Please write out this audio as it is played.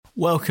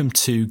Welcome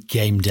to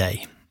Game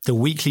Day, the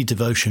weekly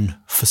devotion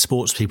for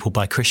sports people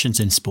by Christians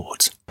in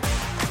sport.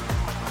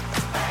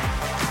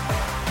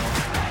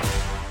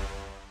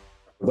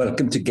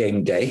 Welcome to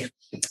Game Day.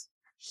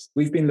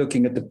 We've been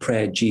looking at the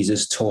prayer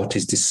Jesus taught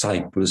his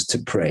disciples to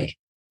pray.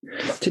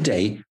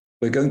 Today,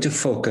 we're going to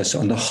focus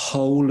on the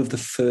whole of the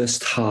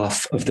first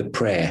half of the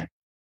prayer.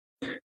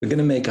 We're going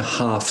to make a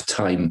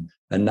half-time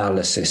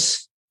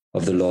analysis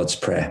of the Lord's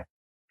Prayer.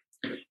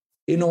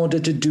 In order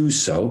to do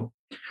so,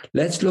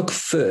 let's look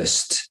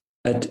first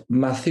at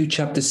Matthew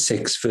chapter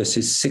 6,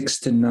 verses 6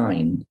 to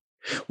 9,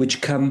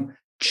 which come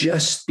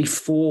just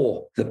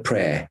before the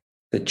prayer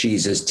that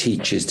Jesus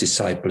teaches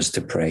disciples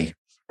to pray.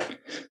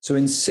 So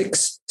in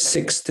 6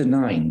 to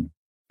 9,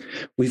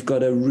 we've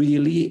got a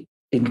really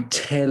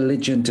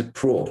intelligent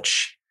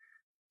approach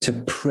to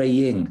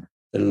praying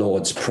the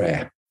Lord's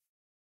Prayer.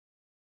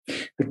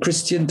 The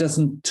Christian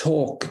doesn't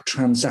talk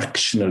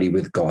transactionally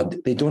with God.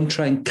 They don't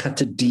try and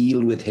cut a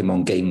deal with him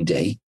on game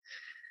day.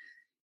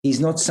 He's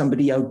not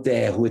somebody out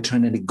there who we're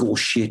trying to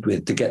negotiate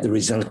with to get the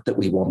result that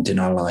we want in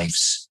our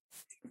lives.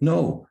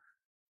 No,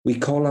 we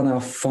call on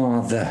our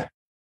Father.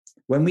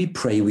 When we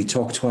pray, we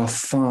talk to our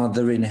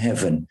Father in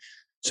heaven.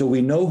 So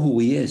we know who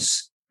he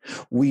is.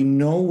 We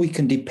know we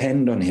can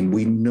depend on him.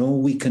 We know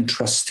we can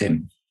trust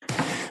him.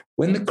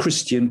 When the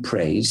Christian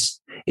prays,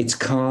 it's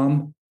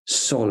calm,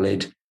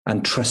 solid,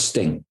 and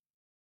trusting.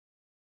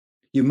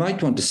 You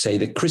might want to say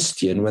the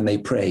Christian, when they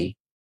pray,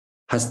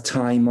 has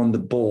time on the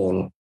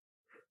ball,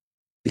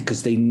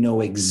 because they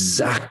know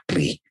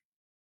exactly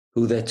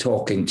who they're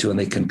talking to and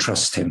they can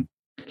trust him.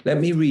 Let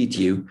me read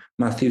you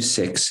Matthew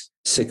 6,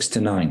 6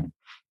 to 9.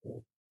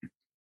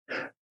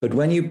 But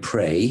when you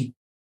pray,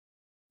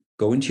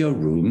 go into your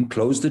room,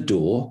 close the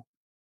door,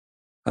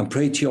 and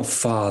pray to your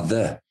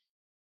Father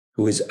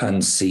who is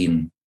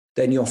unseen.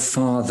 Then your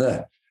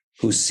Father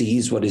who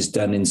sees what is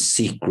done in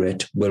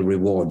secret will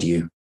reward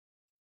you.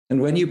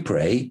 And when you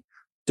pray,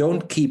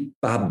 don't keep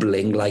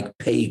babbling like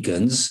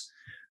pagans,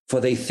 for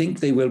they think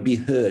they will be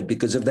heard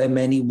because of their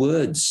many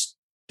words.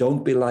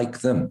 Don't be like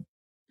them,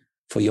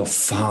 for your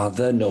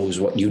Father knows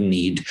what you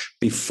need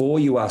before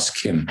you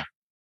ask him.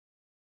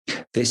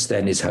 This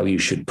then is how you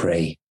should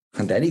pray.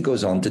 And then he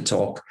goes on to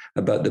talk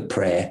about the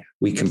prayer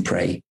we can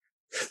pray.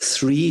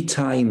 3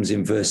 times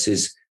in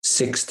verses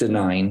 6 to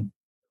 9,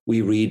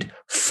 we read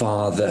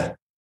Father.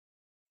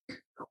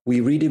 We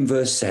read in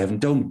verse 7,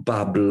 don't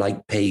babble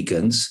like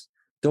pagans.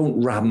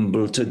 Don't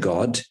ramble to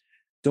God.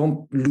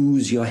 Don't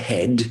lose your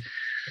head.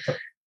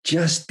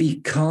 Just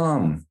be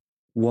calm.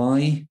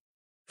 Why?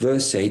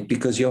 Verse 8,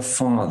 because your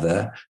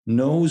Father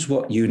knows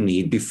what you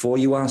need before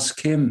you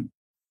ask him.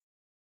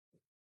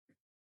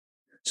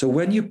 So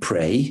when you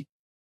pray,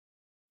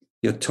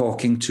 you're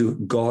talking to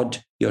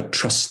God, your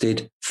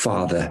trusted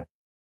Father.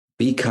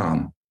 Be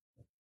calm.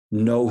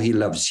 Know he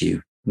loves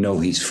you. Know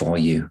he's for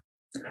you.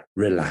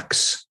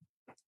 Relax.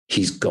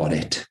 He's got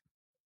it.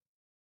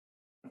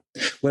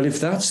 Well, if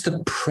that's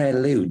the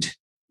prelude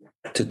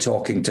to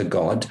talking to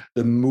God,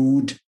 the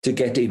mood to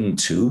get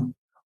into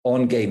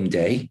on game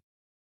day,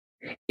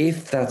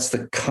 if that's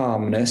the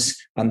calmness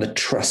and the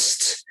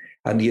trust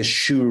and the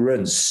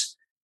assurance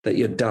that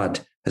your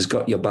dad has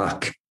got your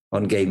back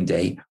on game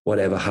day,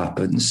 whatever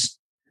happens,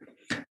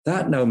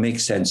 that now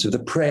makes sense of the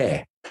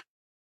prayer.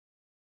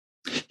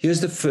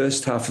 Here's the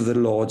first half of the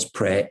Lord's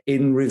Prayer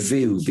in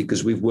review,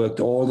 because we've worked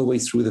all the way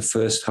through the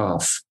first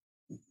half.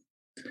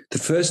 The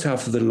first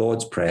half of the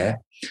Lord's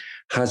Prayer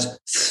has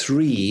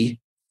 3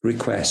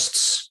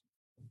 requests.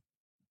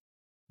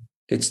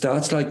 It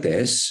starts like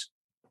this: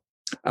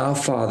 Our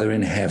Father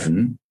in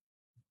heaven.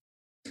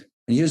 And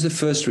here's the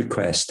first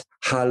request: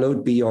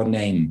 hallowed be your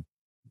name.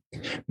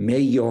 May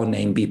your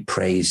name be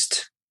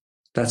praised.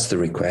 That's the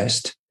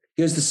request.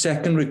 Here's the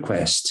second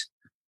request: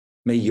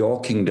 may your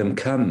kingdom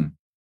come.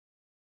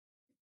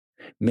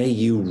 May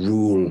you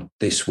rule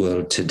this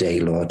world today,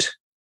 Lord.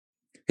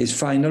 His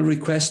final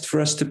request for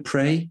us to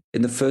pray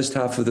in the first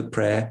half of the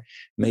prayer: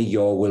 may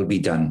your will be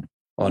done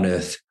on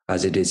earth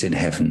as it is in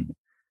heaven.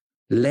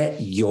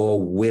 Let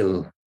your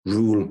will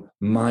rule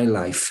my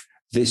life,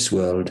 this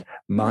world,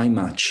 my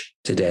match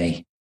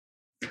today.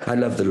 I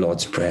love the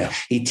Lord's Prayer.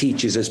 He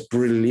teaches us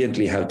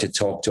brilliantly how to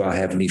talk to our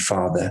Heavenly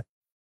Father.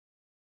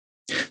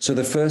 So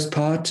the first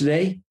part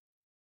today,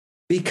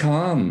 be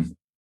calm.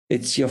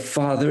 It's your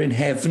Father in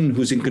heaven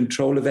who's in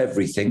control of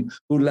everything,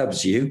 who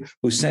loves you,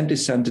 who sent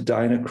his son to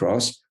die on a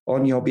cross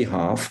on your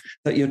behalf,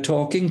 that you're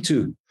talking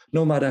to,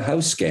 no matter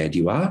how scared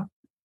you are,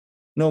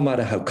 no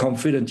matter how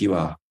confident you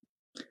are.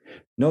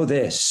 Know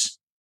this: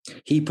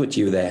 he put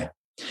you there.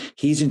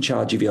 He's in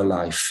charge of your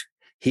life.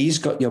 He's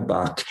got your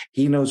back.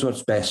 He knows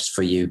what's best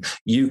for you.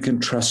 You can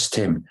trust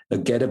him. Now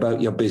get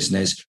about your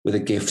business with the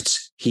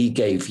gifts he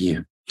gave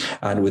you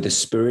and with the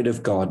Spirit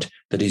of God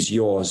that is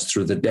yours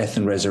through the death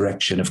and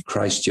resurrection of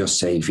Christ your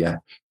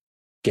Savior.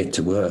 Get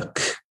to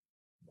work.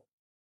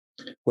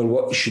 Well,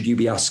 what should you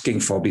be asking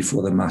for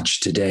before the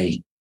match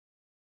today?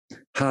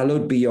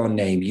 Hallowed be your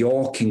name,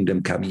 your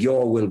kingdom come,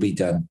 your will be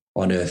done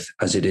on earth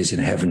as it is in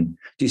heaven.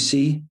 Do you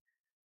see?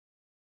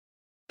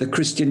 The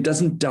Christian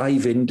doesn't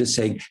dive into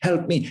saying,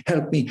 help me,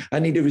 I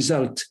need a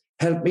result.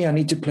 Help me, I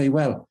need to play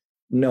well.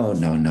 No.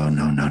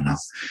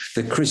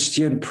 The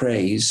Christian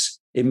prays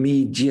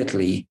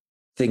immediately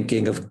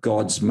thinking of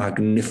God's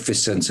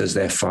magnificence as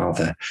their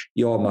Father.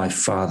 You're my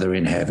Father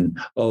in heaven.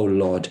 Oh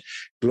Lord,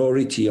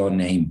 glory to your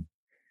name.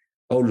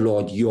 Oh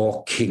Lord,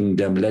 your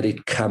kingdom, let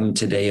it come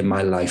today in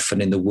my life and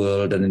in the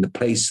world and in the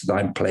place that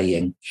I'm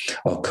playing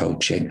or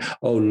coaching.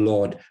 Oh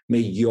Lord, may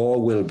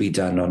your will be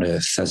done on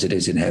earth as it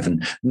is in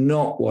heaven.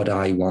 Not what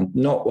I want,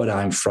 not what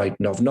I'm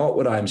frightened of, not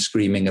what I'm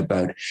screaming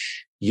about.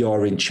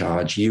 You're in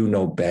charge. You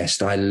know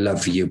best. I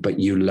love you, but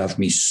you love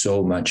me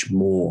so much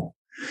more.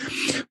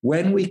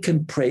 When we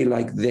can pray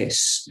like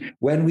this,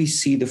 when we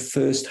see the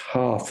first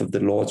half of the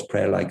Lord's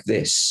Prayer like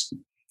this,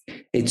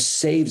 it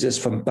saves us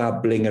from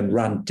babbling and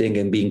ranting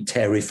and being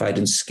terrified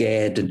and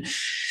scared. And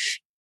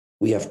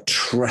we have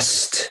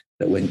trust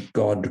that when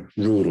God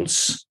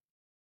rules,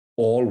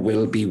 all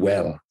will be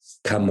well,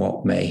 come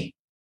what may.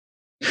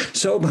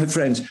 So, my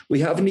friends, we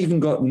haven't even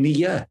got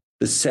near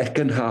the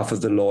second half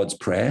of the Lord's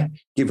Prayer.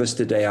 Give us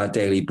today our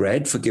daily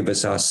bread. Forgive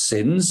us our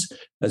sins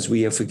as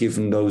we have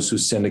forgiven those who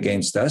sin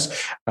against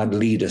us, and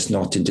lead us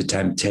not into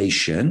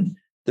temptation.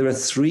 There are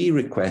 3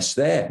 requests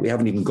there. We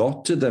haven't even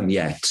got to them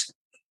yet.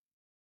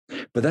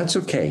 But that's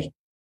okay,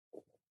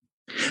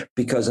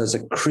 because as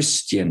a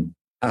Christian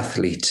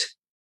athlete,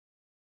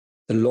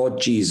 the Lord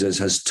Jesus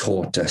has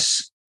taught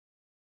us,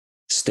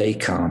 stay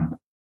calm.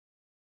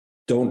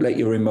 Don't let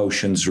your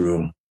emotions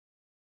rule.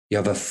 You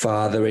have a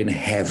Father in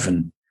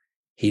heaven.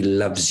 He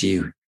loves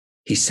you.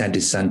 He sent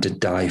his Son to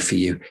die for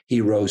you.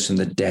 He rose from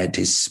the dead.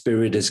 His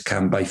Spirit has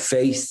come by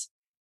faith.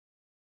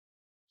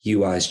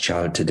 You are his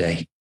child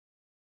today.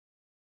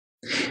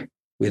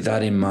 With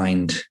that in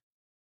mind,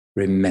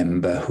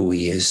 remember who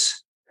he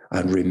is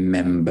and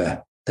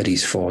remember that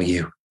he's for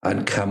you.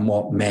 And come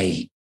what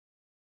may,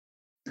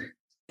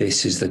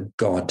 this is the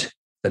God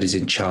that is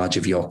in charge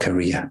of your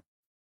career.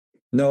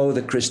 No,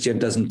 the Christian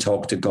doesn't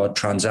talk to God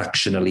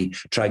transactionally,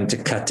 trying to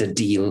cut a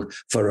deal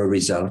for a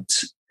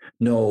result.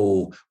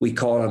 No, we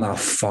call him our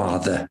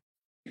Father.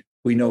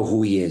 We know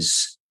who he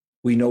is.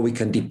 We know we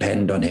can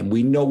depend on him.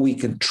 We know we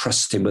can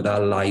trust him with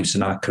our lives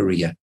and our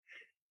career.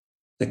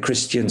 The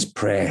Christian's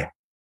prayer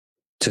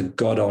to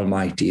God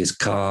Almighty is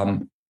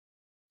calm,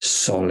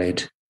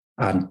 solid,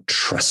 and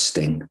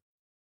trusting.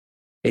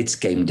 It's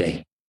game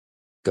day.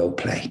 Go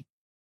play.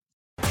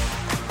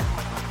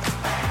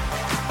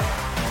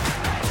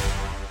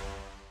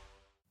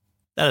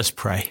 Let us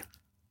pray.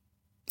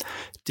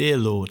 Dear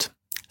Lord,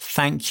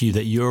 thank you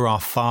that you're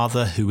our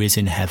Father who is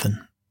in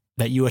heaven,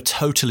 that you are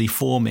totally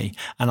for me,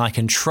 and I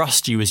can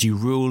trust you as you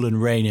rule and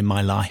reign in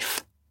my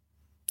life.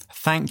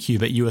 Thank you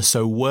that you are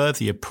so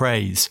worthy of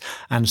praise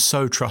and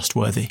so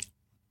trustworthy.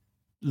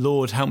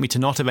 Lord, help me to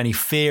not have any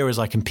fear as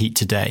I compete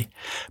today,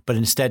 but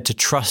instead to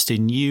trust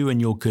in you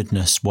and your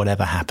goodness,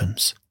 whatever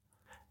happens.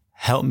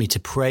 Help me to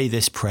pray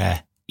this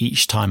prayer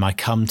each time I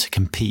come to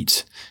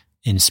compete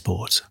in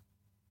sport.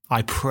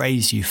 I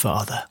praise you,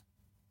 Father.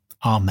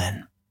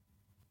 Amen.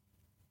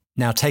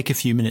 Now take a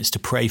few minutes to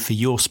pray for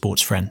your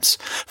sports friends,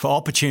 for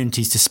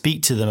opportunities to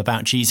speak to them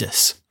about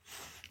Jesus.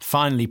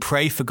 Finally,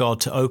 pray for God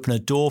to open a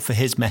door for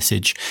his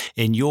message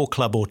in your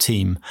club or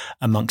team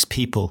amongst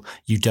people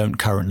you don't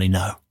currently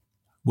know.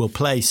 We'll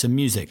play some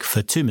music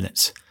for 2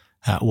 minutes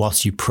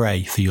whilst you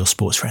pray for your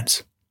sports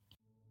friends.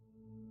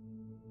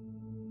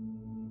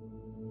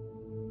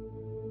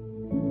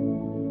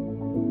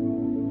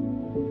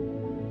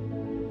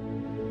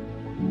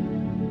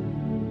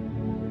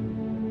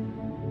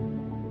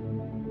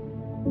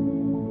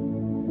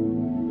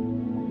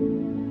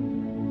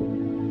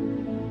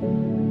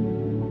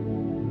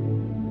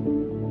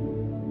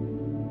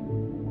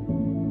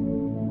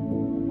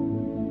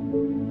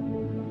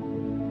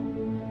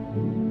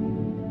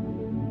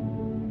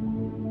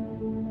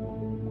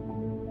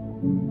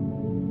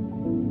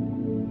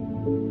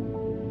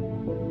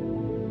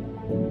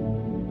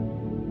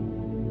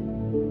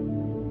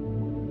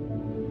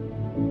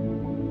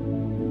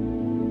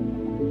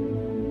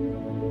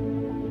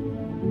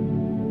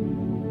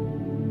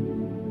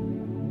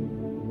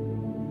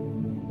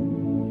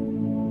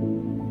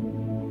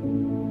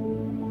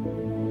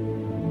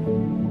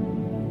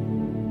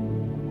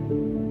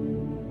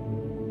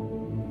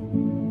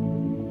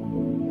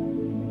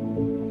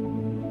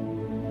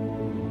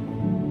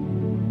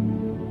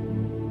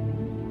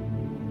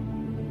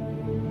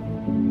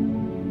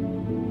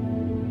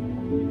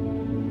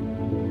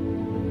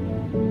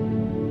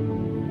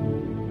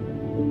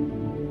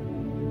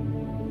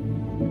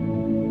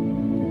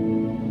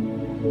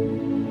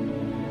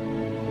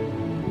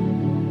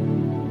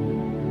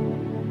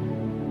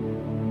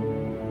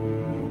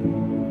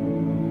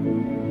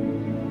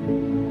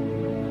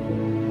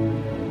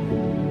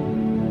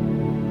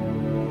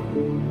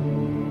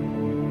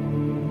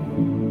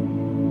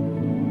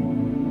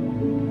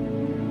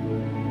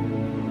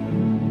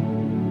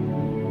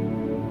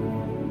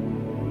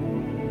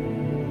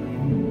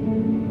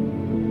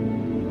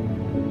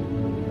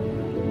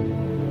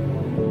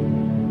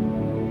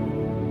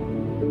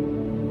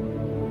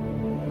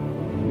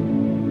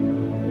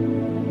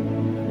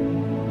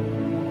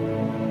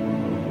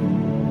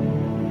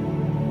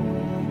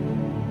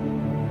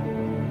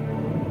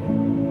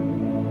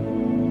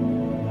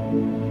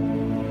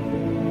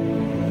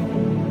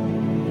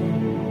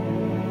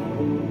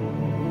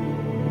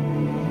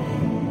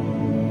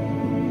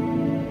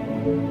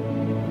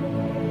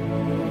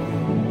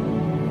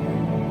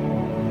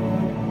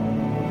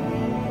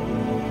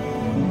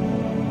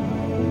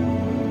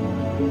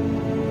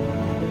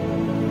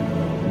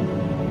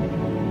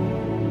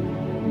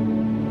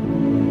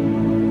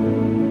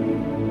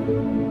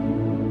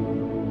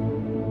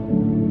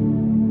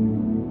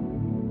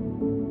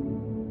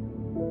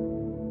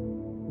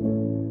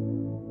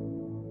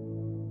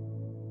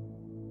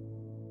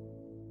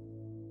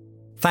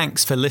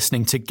 Thanks for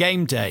listening to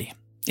Game Day.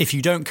 If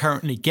you don't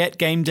currently get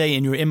Game Day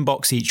in your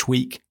inbox each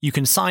week, you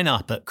can sign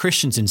up at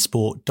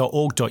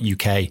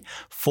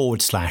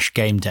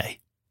christiansinsport.org.uk/Game Day.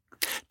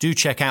 Do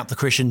check out the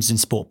Christians in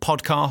Sport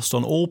podcast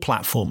on all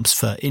platforms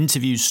for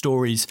interviews,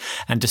 stories,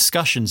 and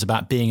discussions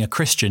about being a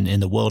Christian in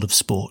the world of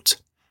sport.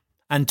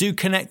 And do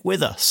connect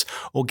with us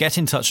or get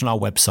in touch on our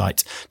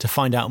website to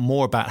find out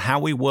more about how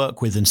we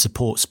work with and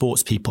support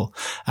sports people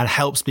and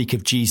help speak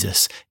of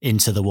Jesus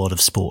into the world of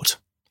sport.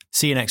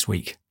 See you next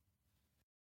week.